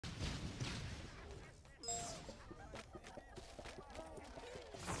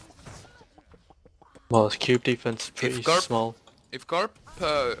Well, his cube defense is pretty If Garp, small. if Garp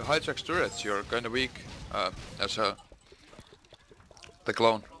hijacks turrets, you're kinda weak as the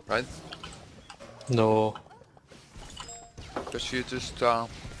clone, right? No. Because you just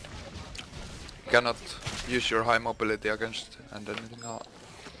cannot use your high mobility against and anything else.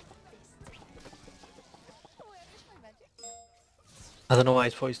 I don't know why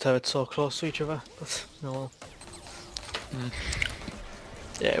he's put his turrets so close to each other, but no.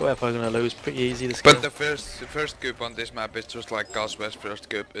 Yeah, we're probably gonna lose pretty easy this game. But the first cube on this map is just like Caswest's first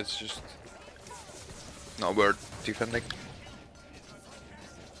cube. It's just not worth defending.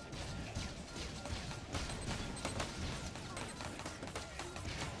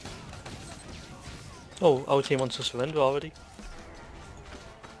 Oh, our team wants to surrender already.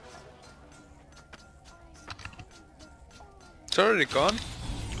 It's already gone?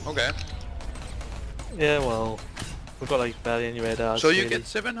 Okay. Yeah, well, we've got like barely any radars. So you really. get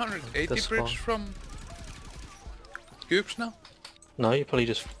 780 This bricks one. from cubes now? No, you're probably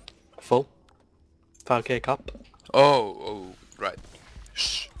just full. 5k cap. Oh, right.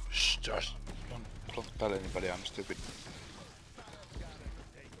 Shh, just don't tell anybody I'm stupid.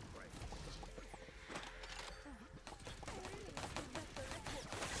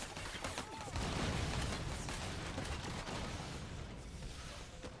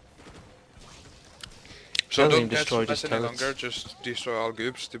 So Doesn't don't even catch destroy us these any turrets. longer, just destroy all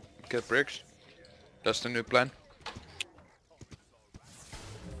cubes to get bricks. That's the new plan.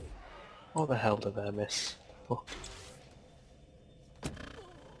 What the hell did I miss? Oh.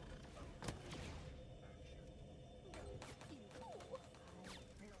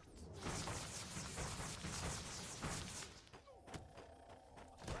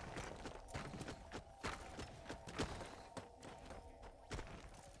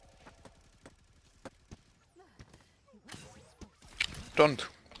 Don't.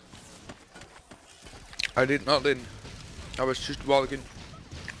 I did nothing. I was just walking.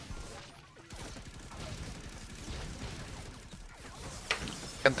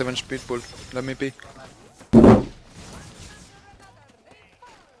 Can't even speed pull. Let me be.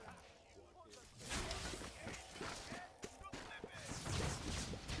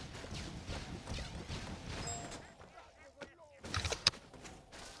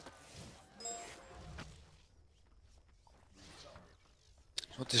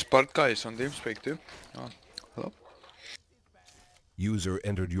 What this part guy is on TeamSpeak too? Oh, hello? User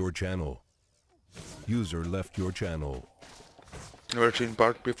entered your channel. User left your channel. Never seen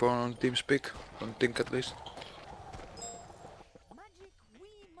Bart before on TeamSpeak. Don't think at least. Magic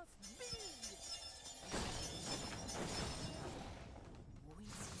we must be.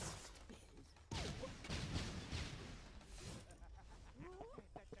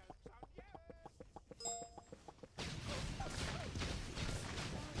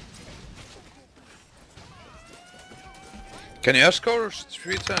 Can you ask our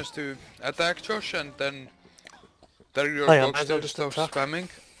street signs to attack Josh and then tell your Oh yeah, box might as well to just stop attack. spamming?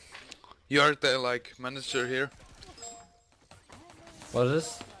 You are the like manager here. What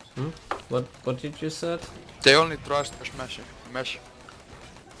is? What did you said? They only trust us mesh.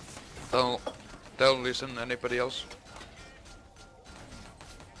 Don't listen anybody else.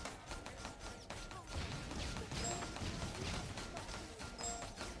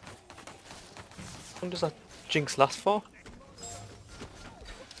 How long does that jinx last for?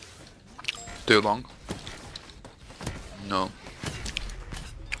 Too long. No.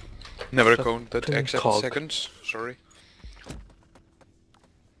 Never So, counted doing exact cog. seconds, sorry.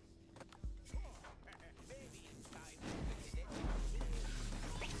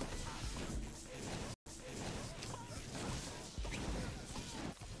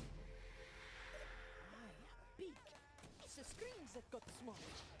 It's the screens that got small.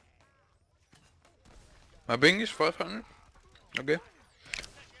 My ping is 500. Okay.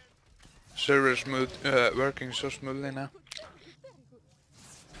 Server smooth, working so smoothly now.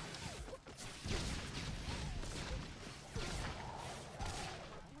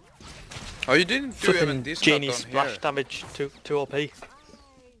 Oh, you didn't do even Flipping this Genie cut on splash here. damage to OP.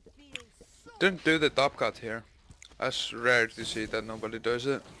 Didn't do the top cut here. That's rare to see that nobody does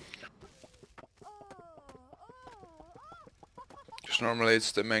it. Because normally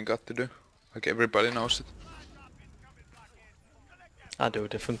it's the main cut to do. Like everybody knows it. I do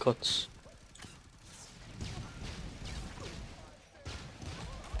different cuts.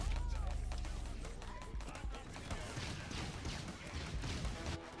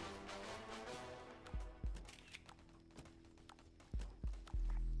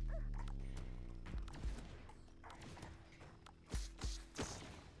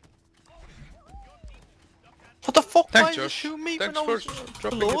 What the fuck? Why Thanks did you Josh. shoot me Thanks when I for was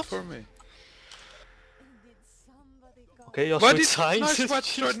dropping below it for me. Okay, you're Why switch did signs. Nice Watch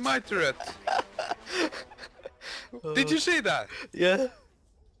destroyed my turret? Did you see that? Yeah.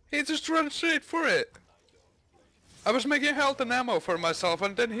 He just ran straight for it. I was making health and ammo for myself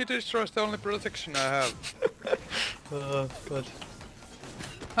and then he destroys the only protection I have. Oh, God.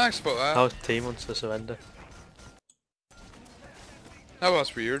 Thanks for that. Our team wants to surrender. That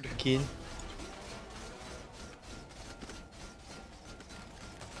was weird. Keen.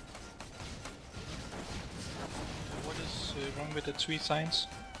 What is wrong with the three signs?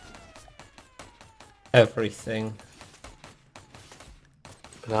 Everything.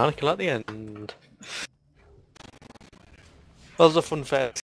 Banana kill at the end. That was a fun fair.